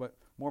Lord loves, but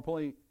more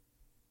importantly,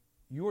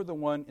 you're the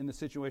one in the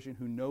situation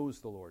who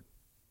knows the Lord.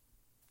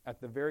 At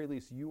the very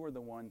least, you are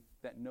the one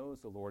that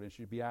knows the Lord and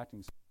should be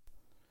acting.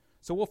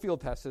 So we'll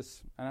field test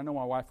this, and I know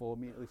my wife will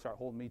immediately start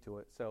holding me to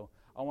it, so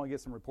I want to get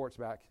some reports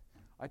back.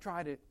 I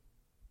tried it.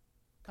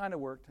 Kind of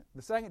worked.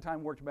 The second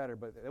time worked better,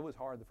 but it was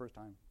hard the first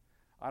time.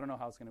 I don't know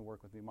how it's going to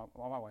work with me. My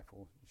wife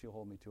she'll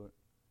hold me to it.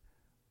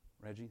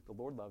 Reggie, the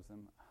Lord loves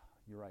them.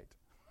 You're right.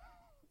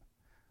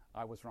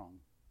 I was wrong,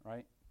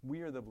 right?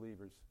 We are the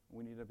believers.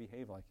 We need to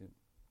behave like it.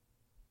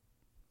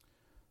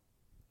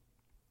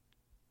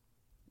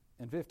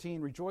 And 15,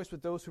 rejoice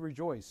with those who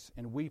rejoice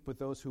and weep with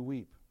those who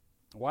weep.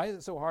 Why is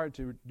it so hard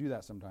to do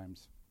that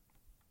sometimes?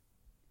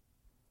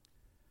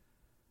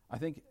 I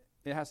think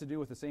it has to do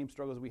with the same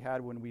struggles we had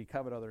when we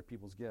covet other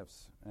people's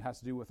gifts. It has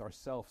to do with our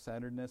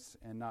self-centeredness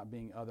and not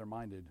being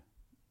other-minded.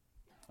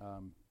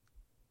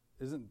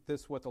 Isn't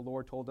this what the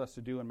Lord told us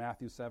to do in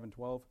Matthew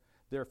 7:12?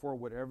 Therefore,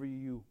 whatever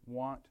you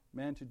want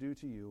men to do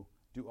to you,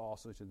 do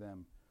also to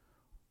them.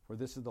 For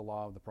this is the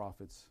law of the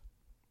prophets.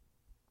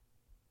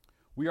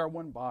 We are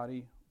one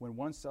body. When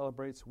one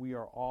celebrates, we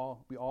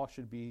all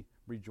should be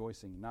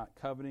rejoicing, not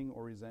coveting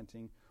or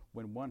resenting.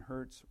 When one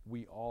hurts,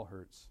 we all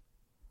hurts.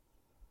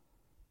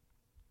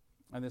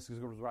 And this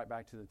goes right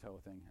back to the toe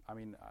thing. I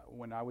mean,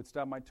 when I would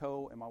stub my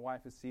toe and my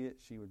wife would see it,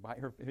 she would bite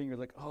her finger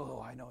like,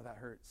 oh, I know that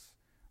hurts,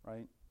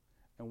 right?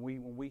 And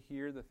when we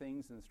hear the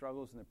things and the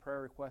struggles and the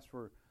prayer requests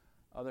for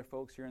other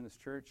folks here in this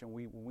church, and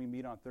when we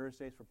meet on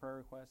Thursdays for prayer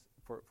requests,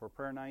 for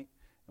prayer night,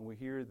 and we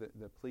hear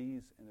the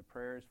pleas and the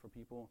prayers for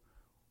people,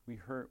 we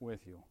hurt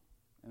with you.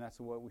 And that's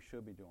what we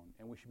should be doing.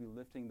 And we should be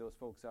lifting those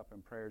folks up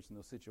in prayers and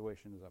those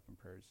situations up in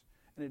prayers.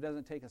 And it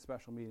doesn't take a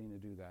special meeting to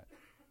do that.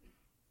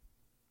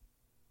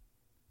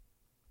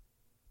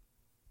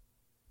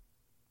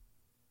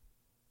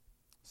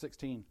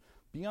 (16)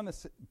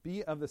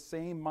 Be of the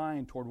same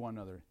mind toward one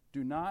another.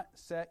 Do not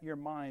set your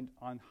mind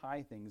on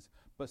high things,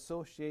 but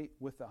associate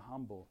with the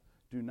humble.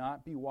 Do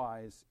not be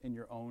wise in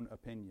your own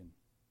opinion.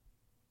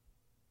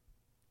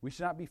 We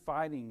should not be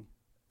fighting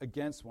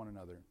against one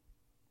another.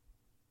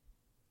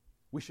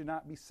 We should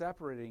not be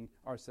separating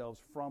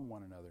ourselves from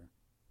one another.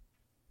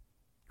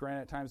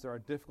 Granted, at times there are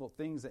difficult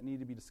things that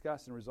need to be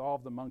discussed and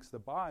resolved amongst the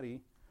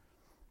body,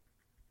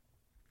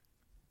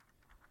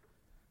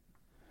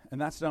 and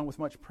that's done with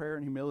much prayer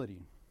and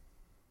humility.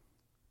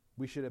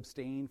 We should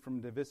abstain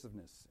from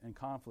divisiveness and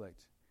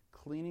conflict,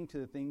 cleaning to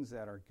the things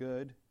that are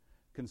good,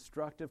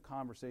 constructive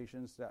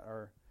conversations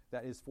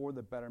that is for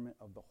the betterment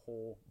of the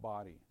whole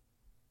body.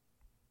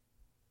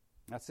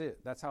 That's it.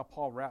 That's how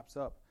Paul wraps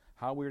up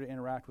how we're to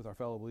interact with our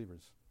fellow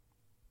believers.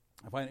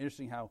 I find it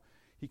interesting how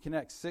he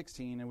connects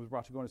 16 and was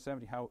brought to go into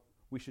 17, how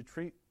we should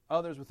treat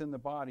others within the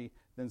body,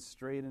 then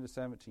straight into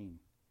 17.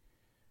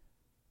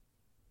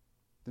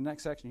 The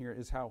next section here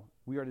is how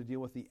we are to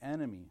deal with the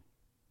enemy.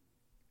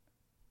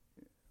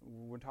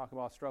 We're talking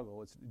about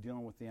struggle. It's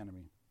dealing with the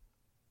enemy.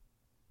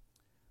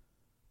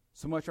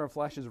 So much of our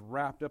flesh is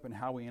wrapped up in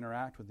how we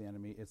interact with the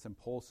enemy. It's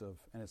impulsive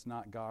and it's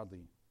not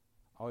godly.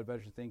 I would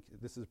better think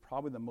this is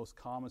probably the most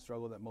common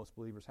struggle that most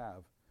believers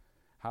have.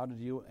 How to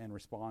deal and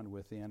respond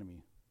with the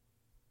enemy.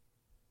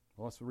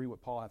 Well, let's read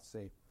what Paul has to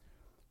say.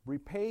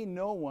 Repay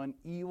no one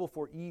evil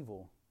for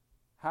evil.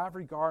 Have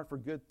regard for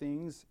good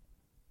things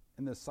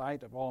in the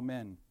sight of all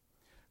men.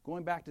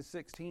 Going back to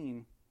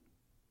 16,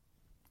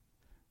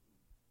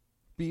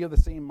 be of the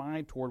same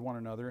mind toward one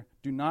another.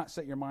 Do not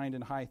set your mind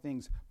in high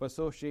things, but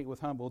associate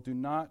with humble. Do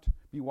not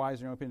be wise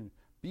in your own opinion.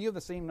 Be of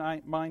the same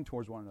mind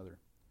towards one another.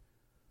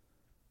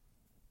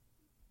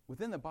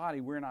 Within the body,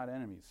 we're not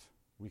enemies.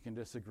 We can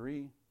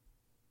disagree,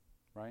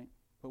 right?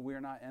 But we're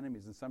not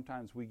enemies. And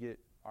sometimes we get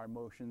our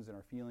emotions and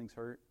our feelings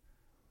hurt.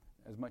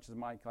 As much as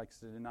Mike likes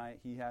to deny it,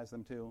 he has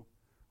them too,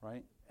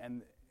 right?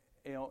 And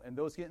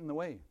those get in the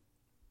way.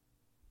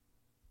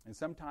 And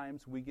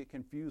sometimes we get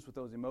confused with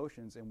those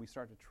emotions and we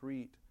start to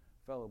treat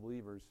fellow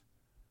believers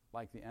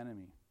like the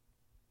enemy.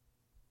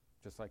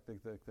 Just like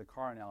the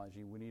car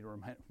analogy, we need to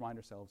remind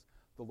ourselves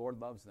the Lord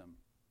loves them.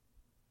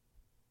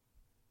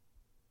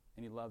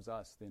 And he loves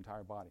us, the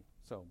entire body.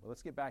 So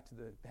let's get back to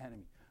the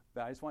enemy.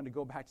 But I just wanted to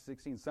go back to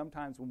 16.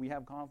 Sometimes when we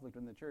have conflict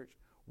in the church,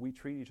 we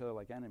treat each other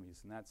like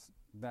enemies, and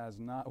that is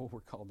not what we're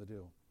called to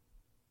do.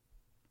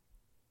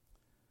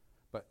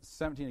 But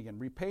 17 again,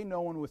 repay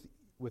no one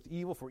with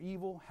evil for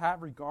evil.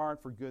 Have regard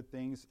for good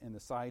things in the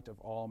sight of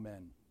all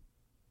men.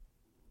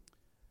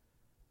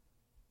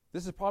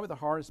 This is probably the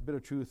hardest bit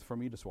of truth for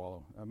me to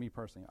swallow, me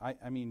personally.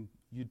 I mean,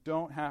 you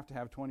don't have to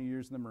have 20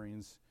 years in the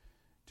Marines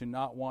to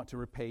not want to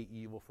repay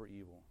evil for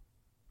evil.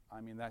 I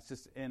mean, that's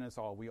just in us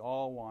all. We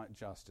all want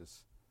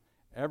justice.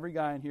 Every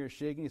guy in here is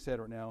shaking his head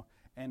right now.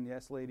 And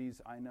yes, ladies,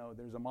 I know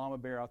there's a mama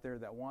bear out there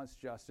that wants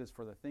justice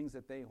for the things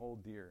that they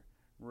hold dear,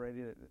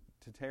 ready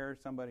to tear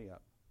somebody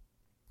up.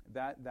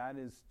 That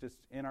is just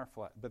in our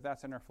flesh, but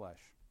that's in our flesh.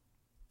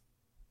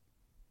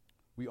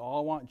 We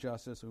all want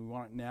justice, and we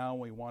want it now,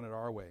 and we want it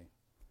our way.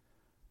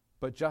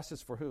 But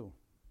justice for who?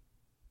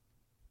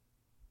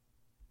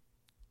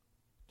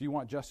 Do you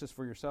want justice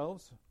for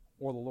yourselves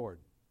or the Lord?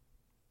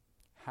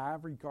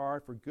 Have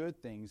regard for good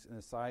things in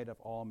the sight of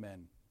all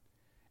men.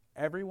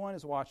 Everyone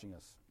is watching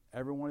us.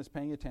 Everyone is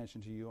paying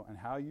attention to you and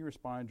how you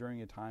respond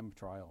during a time of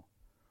trial.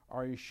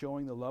 Are you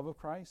showing the love of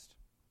Christ?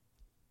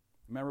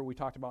 Remember we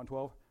talked about in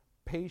 12?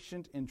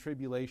 Patient in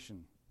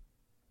tribulation.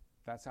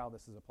 That's how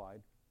this is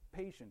applied.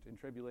 Patient in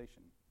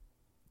tribulation.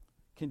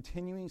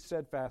 Continuing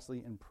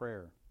steadfastly in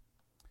prayer.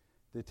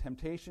 The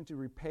temptation to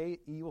repay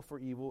evil for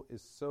evil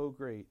is so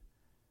great.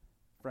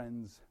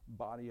 Friends,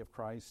 body of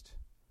Christ,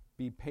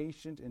 be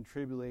patient in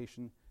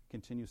tribulation.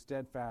 Continue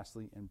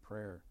steadfastly in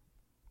prayer.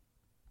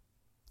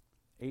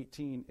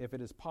 18, if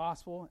it is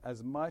possible,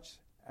 as much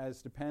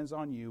as depends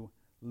on you,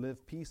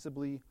 live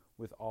peaceably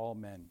with all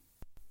men.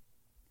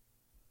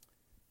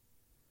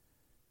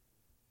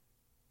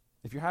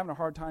 If you're having a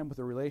hard time with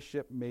a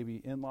relationship,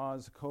 maybe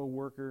in-laws, a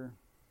co-worker,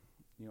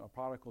 a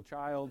prodigal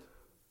child,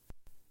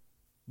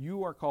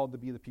 you are called to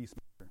be the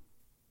peacemaker.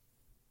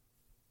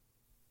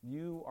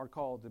 You are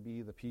called to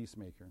be the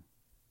peacemaker.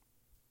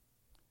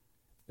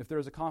 If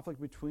there's a conflict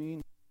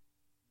between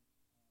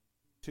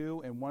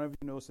two and one of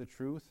you knows the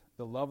truth,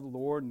 the love of the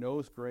Lord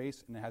knows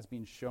grace and has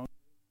been shown,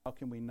 how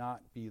can we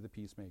not be the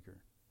peacemaker?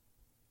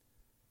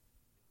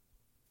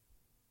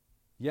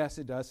 Yes,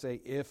 it does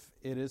say if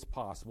it is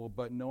possible,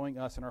 but knowing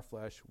us in our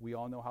flesh, we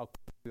all know how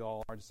we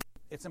all are.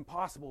 It's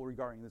impossible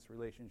regarding this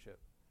relationship,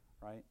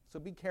 right? So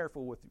be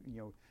careful with,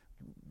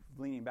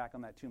 leaning back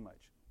on that too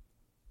much.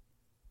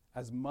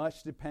 As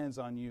much depends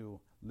on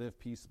you, live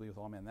peaceably with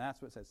all men.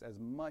 That's what it says. As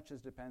much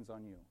as depends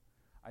on you.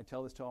 I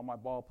tell this to all my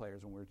ball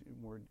players when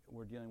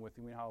we're dealing with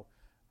how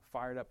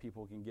fired up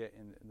people can get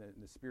in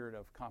the spirit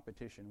of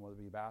competition, whether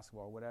it be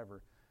basketball or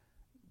whatever.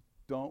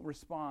 Don't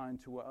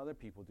respond to what other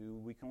people do.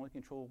 We can only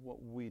control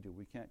what we do.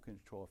 We can't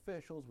control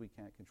officials. We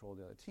can't control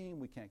the other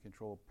team. We can't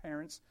control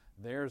parents,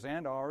 theirs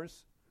and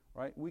ours,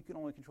 right? We can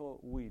only control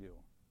what we do,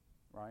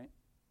 right?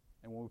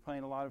 And when we're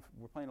playing a lot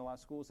of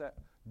schools that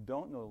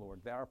don't know the Lord,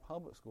 that are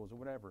public schools or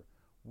whatever,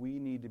 we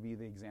need to be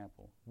the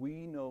example.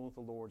 We know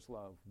the Lord's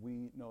love.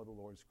 We know the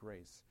Lord's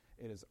grace.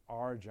 It is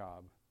our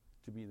job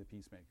to be the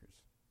peacemakers.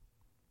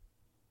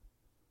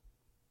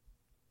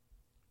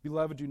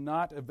 Beloved, do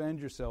not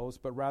avenge yourselves,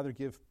 but rather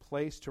give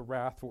place to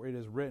wrath, for it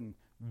is written,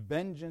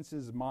 vengeance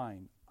is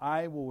mine,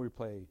 I will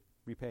repay,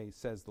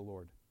 says the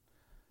Lord.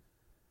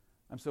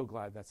 I'm so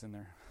glad that's in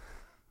there.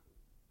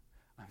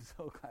 I'm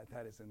so glad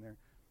that is in there.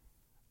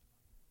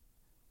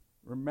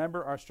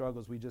 Remember our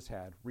struggles we just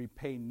had.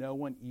 Repay no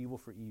one evil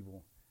for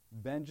evil.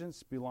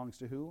 Vengeance belongs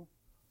to who?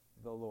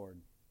 The Lord.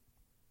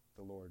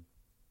 The Lord.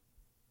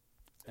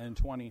 And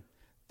 20,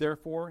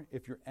 therefore,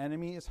 if your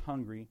enemy is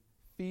hungry,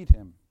 feed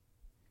him.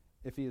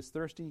 If he is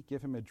thirsty,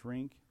 give him a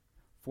drink,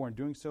 for in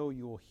doing so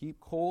you will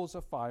heap coals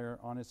of fire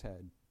on his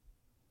head.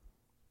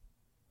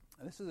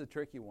 And this is a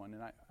tricky one,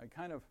 and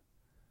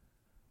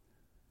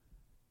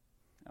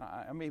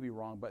I may be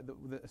wrong, but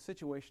the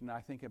situation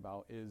I think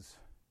about is,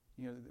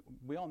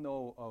 we all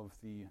know of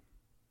the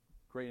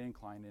great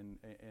incline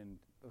in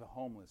the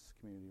homeless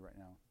community right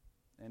now,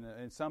 and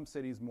in some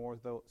cities more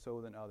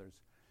so than others.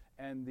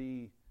 And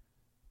the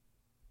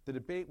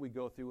debate we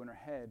go through in our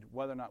head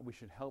whether or not we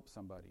should help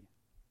somebody.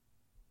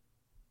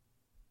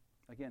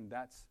 Again,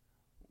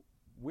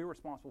 we're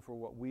responsible for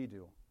what we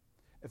do.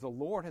 If the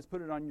Lord has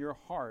put it on your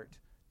heart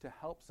to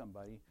help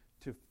somebody,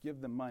 to give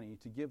them money,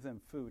 to give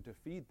them food, to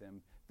feed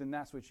them, then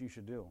that's what you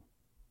should do.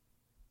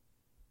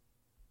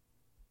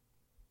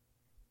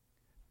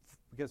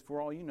 Because for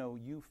all you know,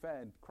 you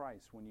fed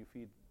Christ when you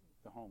feed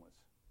the homeless.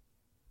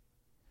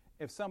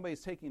 If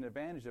somebody's taking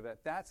advantage of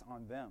that, that's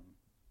on them.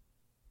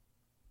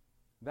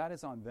 That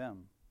is on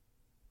them.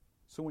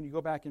 So when you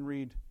go back and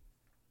read,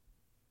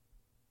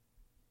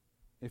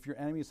 if your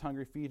enemy is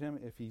hungry, feed him.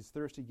 If he's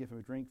thirsty, give him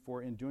a drink,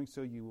 for in doing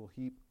so you will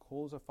heap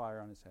coals of fire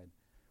on his head.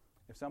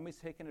 If somebody's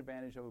taking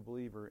advantage of a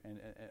believer and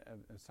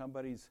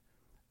somebody's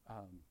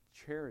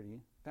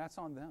charity, that's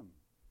on them.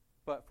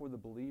 But for the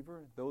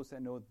believer, those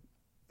that know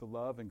the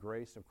love and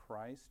grace of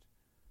Christ,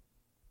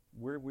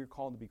 we're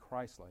called to be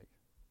Christ-like.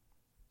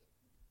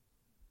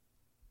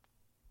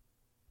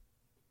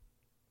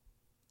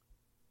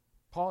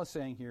 Paul is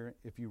saying here,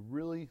 if you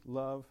really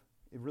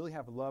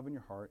have love in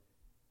your heart,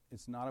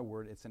 it's not a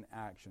word, it's an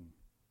action.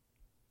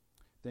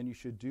 Then you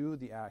should do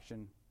the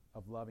action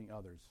of loving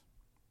others.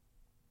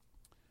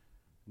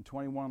 And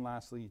 21,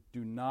 lastly,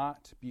 do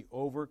not be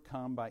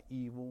overcome by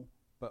evil,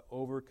 but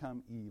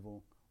overcome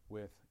evil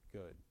with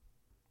good.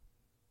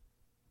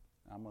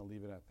 I'm going to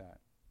leave it at that.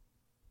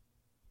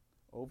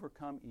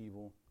 Overcome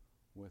evil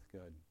with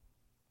good.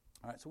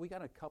 All right, so we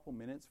got a couple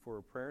minutes for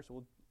prayer, so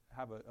we'll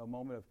have a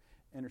moment of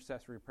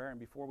intercessory prayer. And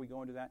before we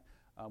go into that,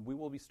 we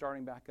will be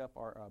starting back up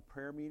our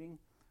prayer meeting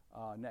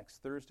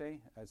next Thursday.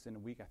 It's in a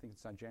week. I think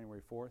it's on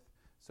January 4th.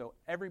 So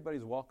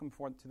everybody's welcome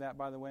to that,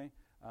 by the way.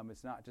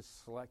 It's not just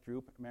a select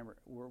group. Remember,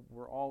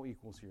 we're all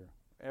equals here.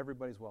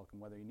 Everybody's welcome,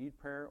 whether you need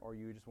prayer or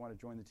you just want to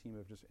join the team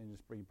and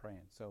just be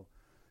praying. So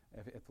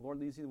if the Lord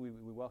leads you,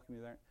 we welcome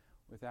you there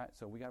with that.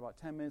 So we got about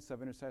 10 minutes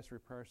of intercessory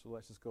prayer, so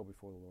let's just go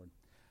before the Lord.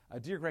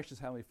 Dear gracious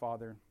Heavenly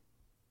Father,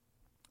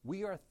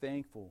 we are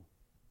thankful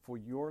for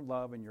your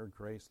love and your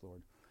grace,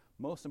 Lord.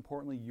 Most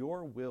importantly,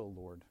 your will,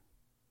 Lord,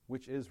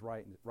 which is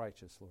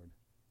righteous, Lord.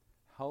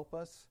 Help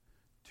us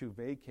to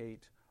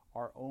vacate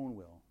our own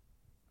will.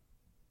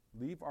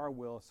 Leave our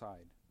will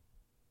aside.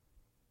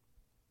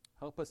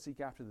 Help us seek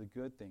after the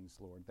good things,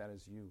 Lord. That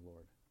is you,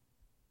 Lord.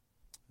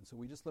 And so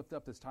we just lift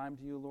up this time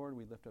to you, Lord.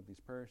 We lift up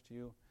these prayers to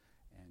you.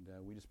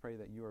 And we just pray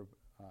that you are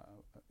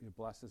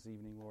blessed this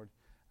evening, Lord.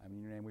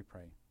 In your name we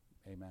pray.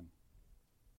 Amen.